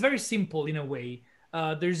this. Like, it's very simple in a way.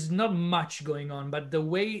 There's not much going on, but the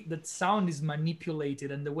way that sound is manipulated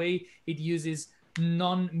and the way it uses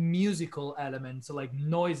non-musical elements, so like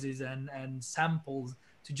noises and samples,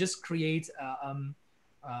 to just create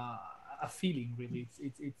a feeling. Really,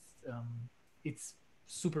 it's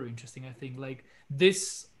super interesting. I think like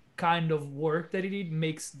this kind of work that it did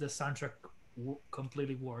makes the soundtrack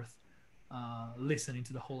completely worth listening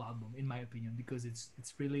to the whole album, in my opinion, because it's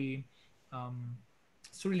really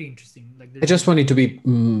interesting. Like, I just wanted to be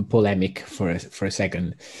polemic for a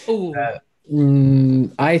second. Oh,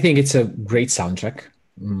 I think it's a great soundtrack.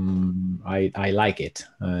 I like it,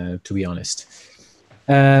 to be honest.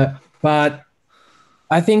 But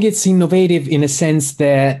I think it's innovative in a sense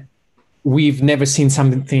that we've never seen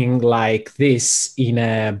something like this in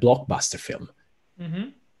a blockbuster film.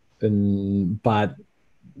 But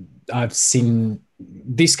I've seen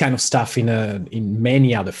this kind of stuff in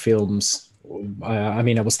many other films. I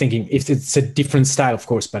mean, I was thinking, if it's a different style, of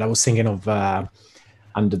course, but I was thinking of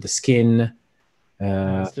Under the Skin. I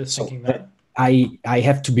was just thinking that. I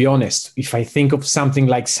have to be honest, if I think of something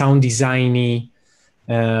like sound designy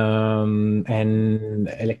and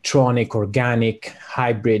electronic, organic,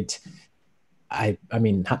 hybrid, I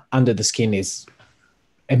mean, Under the Skin is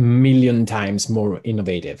a million times more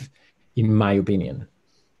innovative, in my opinion.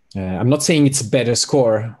 I'm not saying it's a better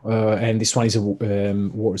score, and this one is a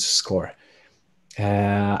worse score.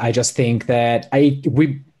 I just think that I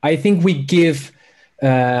think we give.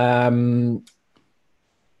 I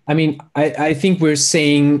mean, I think we're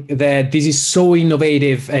saying that this is so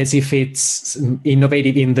innovative as if it's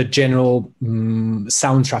innovative in the general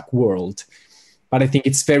soundtrack world. But I think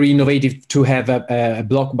it's very innovative to have a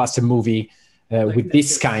blockbuster movie with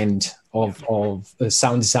this kind of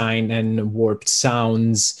sound design and warped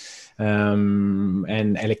sounds,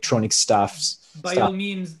 and electronic stuff. By all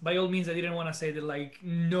means, I didn't want to say that like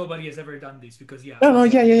nobody has ever done this, because No,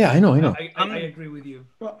 yeah. I know. I agree with you.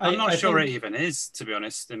 Well, I'm not sure think... it even is, to be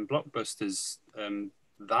honest, in blockbusters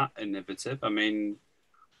that innovative. I mean,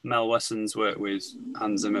 Mel Wesson's worked with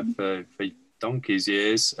Hans Zimmer for donkey's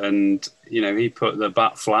years, and he put the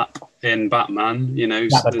bat flap in Batman.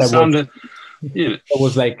 The sound of it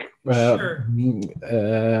was like Sure.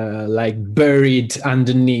 buried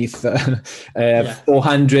underneath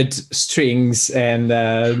 400 strings, and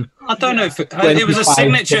I don't know if it was a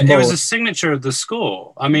signature. It was a signature of the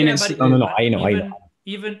score. I mean, it's no. I know.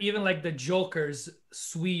 Even like the Joker's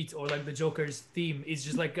suite, or like the Joker's theme, is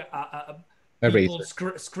just like A people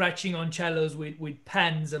scratching on cellos with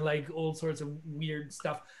pens and like all sorts of weird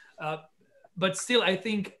stuff. But still, I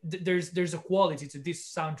think there's a quality to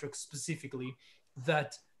this soundtrack specifically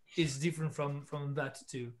that is different from that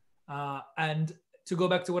too. And to go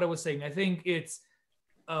back to what I was saying, I think it's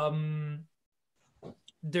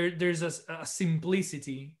there's a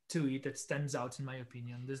simplicity to it that stands out, in my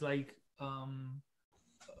opinion. There's like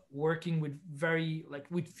working with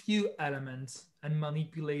with few elements and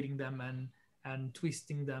manipulating them and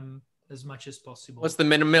twisting them as much as possible. What's the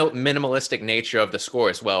minimalistic nature of the score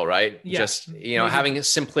as well, right? Yeah. Just having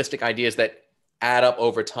simplistic ideas that add up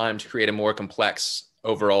over time to create a more complex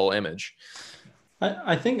overall image.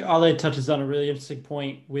 I think Ale touches on a really interesting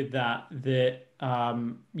point with that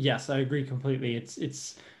yes, I agree completely.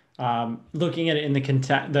 It's looking at it in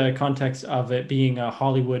the context of it being a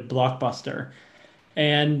Hollywood blockbuster.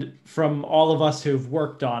 And from all of us who've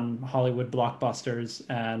worked on Hollywood blockbusters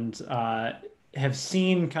and have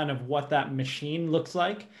seen kind of what that machine looks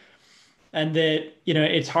like, and that,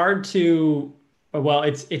 it's hard to, well,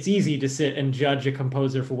 it's easy to sit and judge a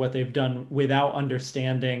composer for what they've done without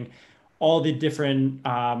understanding all the different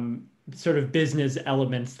sort of business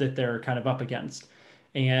elements that they're kind of up against.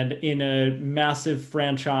 And in a massive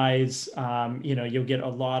franchise, you'll get a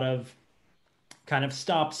lot of kind of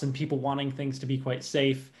stops and people wanting things to be quite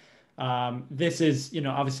safe. This is,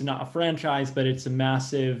 obviously not a franchise, but it's a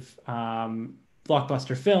massive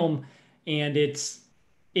blockbuster film, and it's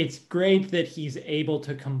great that he's able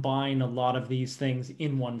to combine a lot of these things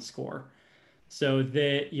in one score, so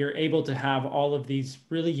that you're able to have all of these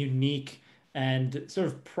really unique and sort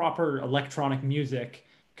of proper electronic music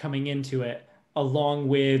coming into it, along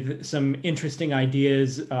with some interesting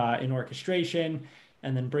ideas in orchestration,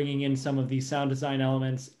 and then bringing in some of these sound design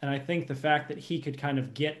elements. And I think the fact that he could kind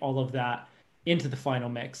of get all of that into the final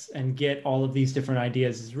mix and get all of these different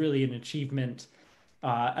ideas is really an achievement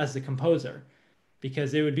as a composer,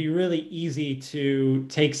 because it would be really easy to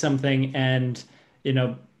take something and,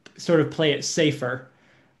 sort of play it safer,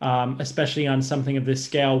 especially on something of this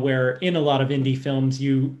scale, where in a lot of indie films,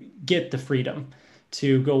 you get the freedom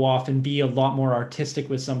to go off and be a lot more artistic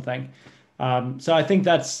with something. So I think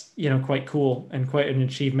that's, quite cool and quite an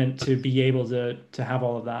achievement to be able to have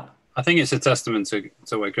all of that. I think it's a testament to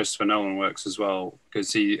the way Christopher Nolan works as well,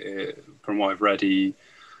 because he, from what I've read, he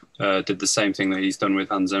did the same thing that he's done with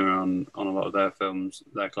Hans Zimmer on a lot of their films,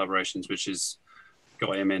 their collaborations, which is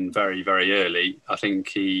got him in very, very early. I think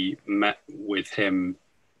he met with him,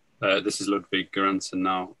 this is Ludwig Göransson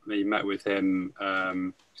now, he met with him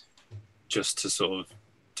just to sort of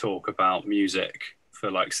talk about music for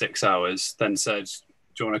like 6 hours, then said,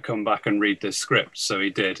 do you want to come back and read this script? So he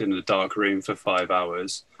did, in a dark room for 5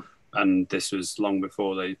 hours. And this was long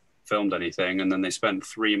before they filmed anything. And then they spent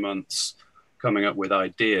 3 months coming up with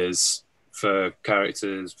ideas for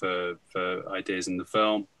characters, for ideas in the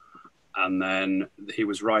film. And then he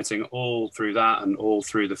was writing all through that and all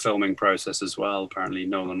through the filming process as well. Apparently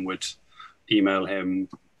Nolan would email him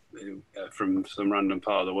from some random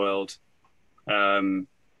part of the world.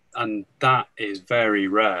 And that is very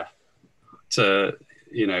rare to,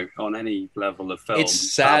 on any level of film.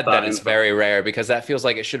 It's sad that it's very rare, because that feels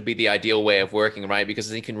like it should be the ideal way of working, right?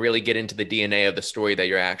 Because you can really get into the DNA of the story that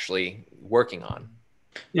you're actually working on.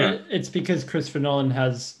 Yeah, it's because Christopher Nolan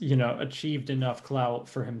has, achieved enough clout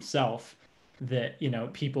for himself that,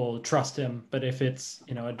 people trust him. But if it's,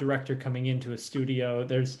 a director coming into a studio,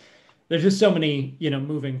 there's just so many,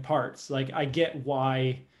 moving parts. Like, I get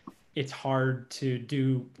why it's hard to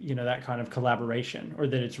do, that kind of collaboration, or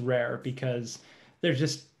that it's rare, because there's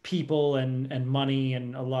just people and money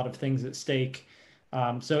and a lot of things at stake.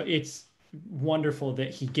 So it's wonderful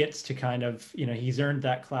that he gets to kind of, he's earned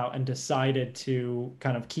that clout and decided to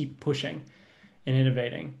kind of keep pushing and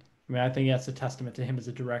innovating. I mean, I think that's a testament to him as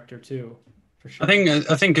a director too, for sure.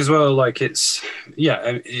 I think as well, like it's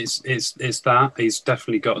that he's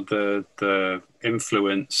definitely got the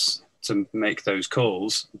influence to make those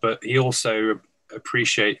calls, but he also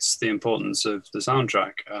appreciates the importance of the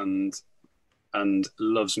soundtrack and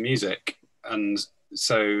loves music, and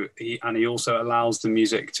so he also allows the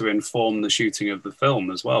music to inform the shooting of the film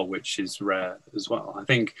as well, which is rare as well. I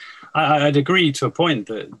think I'd agree to a point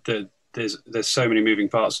that there's so many moving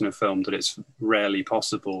parts in a film that it's rarely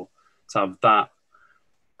possible to have that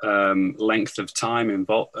length of time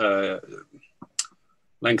involved.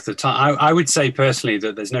 Length of time. I would say personally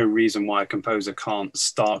that there's no reason why a composer can't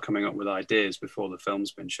start coming up with ideas before the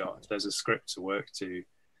film's been shot. If there's a script to work to,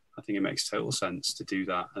 I think it makes total sense to do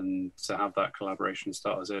that and to have that collaboration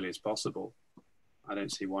start as early as possible. I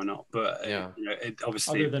don't see why not. But it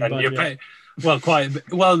obviously, other than budget. But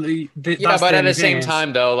at the same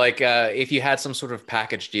time, though, like if you had some sort of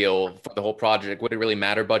package deal for the whole project, would it really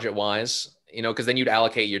matter budget-wise? Because then you'd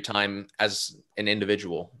allocate your time as an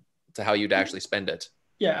individual to how you'd actually spend it.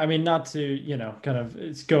 Yeah, I mean, not to, kind of,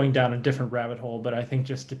 it's going down a different rabbit hole, but I think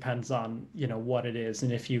just depends on, what it is.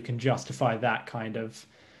 And if you can justify that kind of,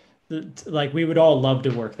 like, we would all love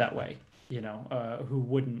to work that way, who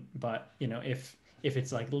wouldn't? But, if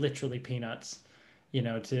it's like literally peanuts,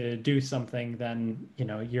 to do something, then,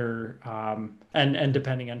 you're, and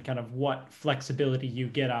depending on kind of what flexibility you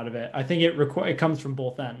get out of it, I think it comes from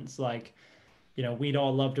both ends. Like, we'd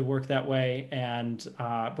all love to work that way, and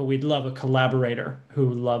but we'd love a collaborator who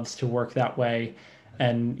loves to work that way,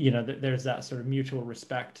 and there's that sort of mutual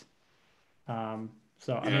respect. I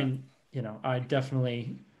mean, I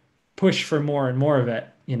definitely push for more and more of it.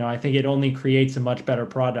 I think it only creates a much better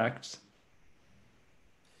product.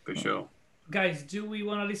 For sure. Guys, do we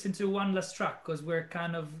want to listen to one last track, because we're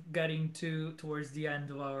kind of getting towards the end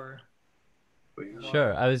of our...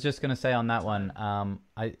 Sure. I was just going to say on that one,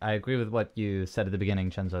 I agree with what you said at the beginning,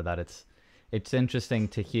 Chenzo, that it's interesting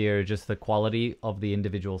to hear just the quality of the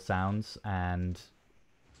individual sounds and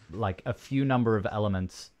like a few number of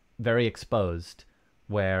elements very exposed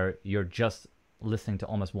where you're just listening to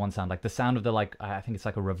almost one sound. Like the sound of I think it's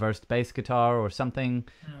like a reversed bass guitar or something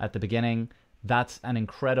at the beginning. That's an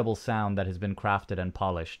incredible sound that has been crafted and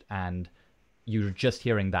polished, and you're just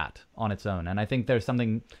hearing that on its own. And I think there's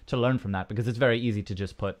something to learn from that, because it's very easy to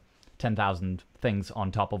just put 10,000 things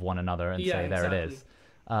on top of one another and say, there it is.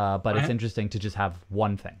 But it's interesting to just have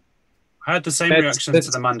one thing. I had the same reaction to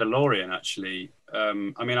The Mandalorian, actually. I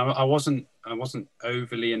mean, I wasn't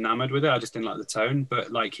overly enamored with it. I just didn't like the tone,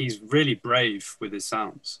 but like, he's really brave with his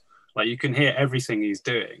sounds. Like, you can hear everything he's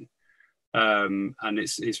doing. And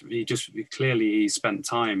he spent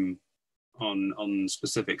time on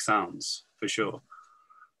specific sounds, for sure.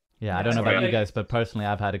 Yeah, I don't know about you guys, but personally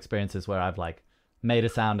I've had experiences where I've like made a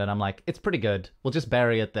sound and I'm like, it's pretty good, we'll just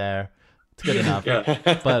bury it there, it's good enough.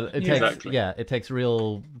 But it takes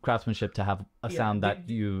real craftsmanship to have a sound that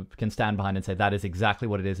you can stand behind and say that is exactly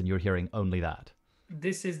what it is, and you're hearing only that.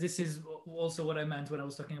 This is also what I meant when I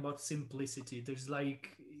was talking about simplicity. There's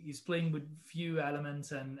like, he's playing with few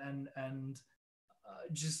elements and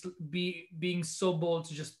just being so bold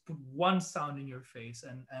to just put one sound in your face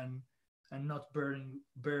and not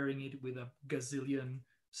burying it with a gazillion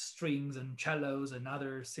strings and cellos and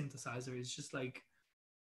other synthesizers. It's just like,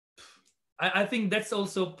 I think that's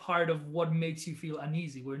also part of what makes you feel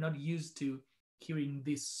uneasy. We're not used to hearing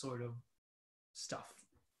this sort of stuff.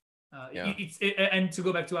 And to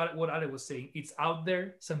go back to what Ale was saying, it's out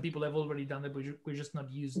there. Some people have already done it, but we're just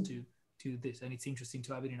not used to this, and it's interesting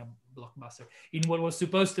to have it in a blockbuster, in what was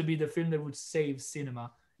supposed to be the film that would save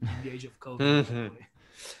cinema in the age of COVID.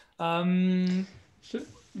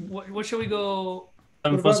 What shall we go?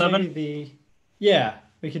 747. Yeah,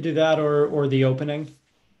 we could do that, or the opening.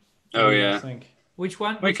 Oh yeah. Which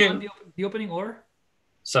one? The opening or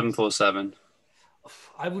 747?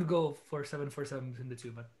 I would go for 747 between the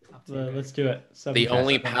two, but let's do it. The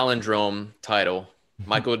only palindrome title.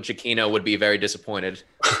 Michael Giacchino would be very disappointed.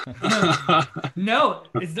 No,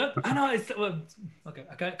 it's not. I know it's okay.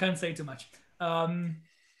 I can't say too much.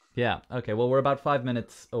 Yeah. Okay. Well, we're about 5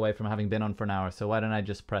 minutes away from having been on for an hour, so why don't I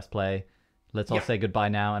just press play? Let's all say goodbye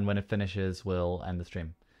now, and when it finishes, we'll end the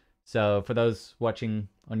stream. So for those watching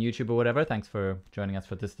on YouTube or whatever, thanks for joining us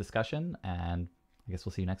for this discussion, and I guess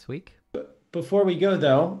we'll see you next week. Before we go,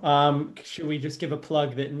 though, should we just give a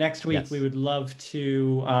plug that next week we would love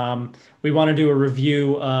to, we want to do a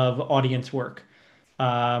review of audience work.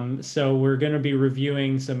 So we're going to be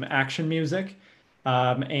reviewing some action music,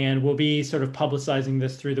 and we'll be sort of publicizing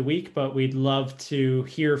this through the week, but we'd love to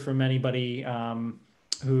hear from anybody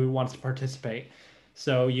who wants to participate.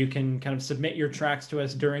 So you can kind of submit your tracks to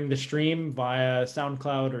us during the stream via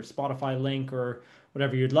SoundCloud or Spotify link or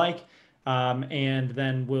whatever you'd like. And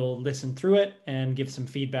then we'll listen through it and give some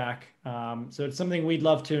feedback. So it's something we'd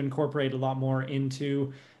love to incorporate a lot more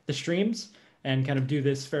into the streams. and kind of do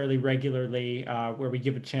this fairly regularly, where we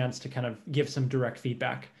give a chance to kind of give some direct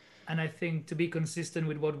feedback. And I think to be consistent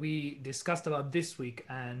with what we discussed about this week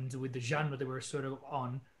and with the genre that we're sort of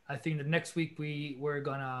on, I think that next week we're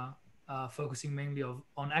gonna focusing mainly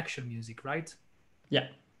on action music, right? Yeah,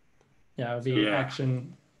 it would be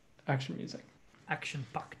action music,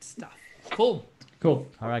 action-packed stuff. Cool. All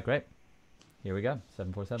right, great. Here we go.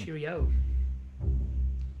 747. Cheerio.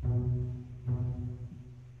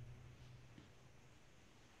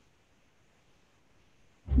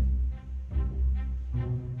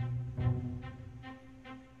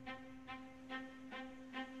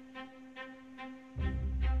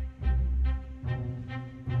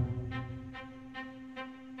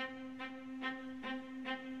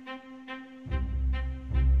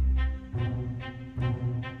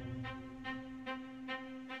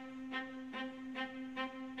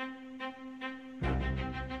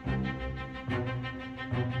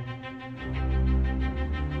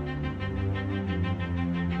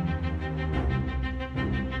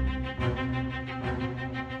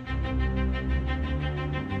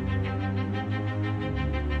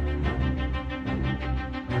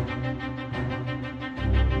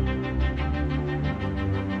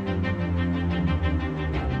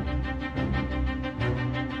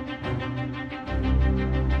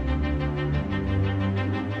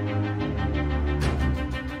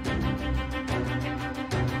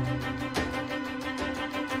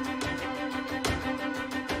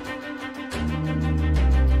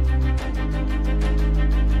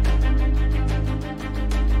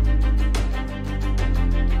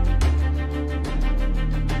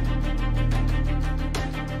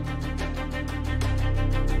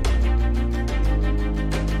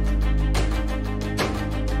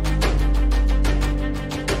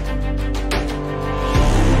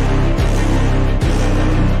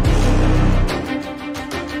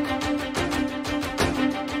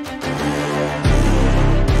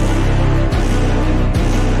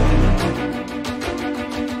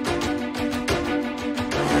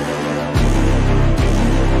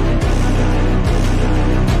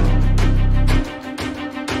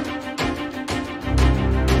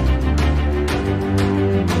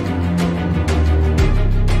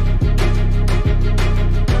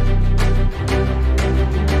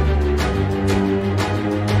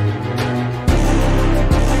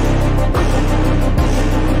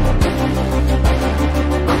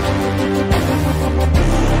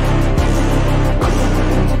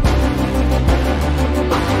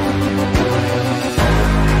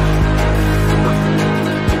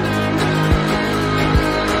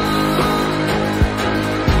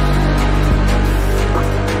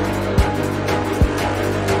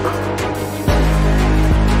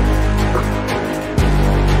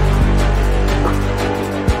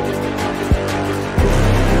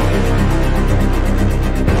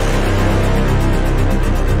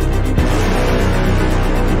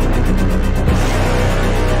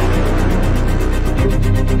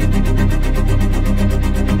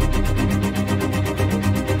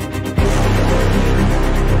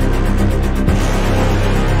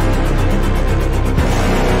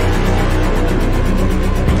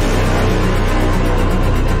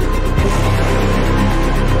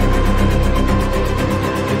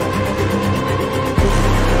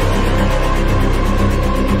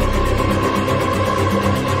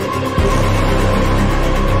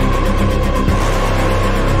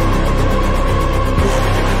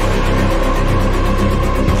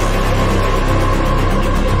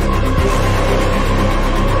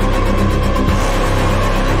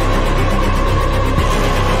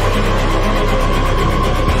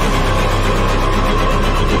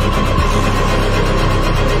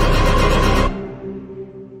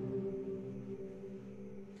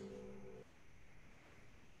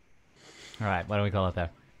 All right, why don't we call it there?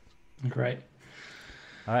 Great.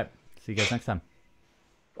 All right, see you guys next time.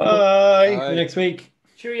 Bye. See you next week.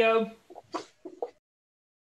 Cheerio.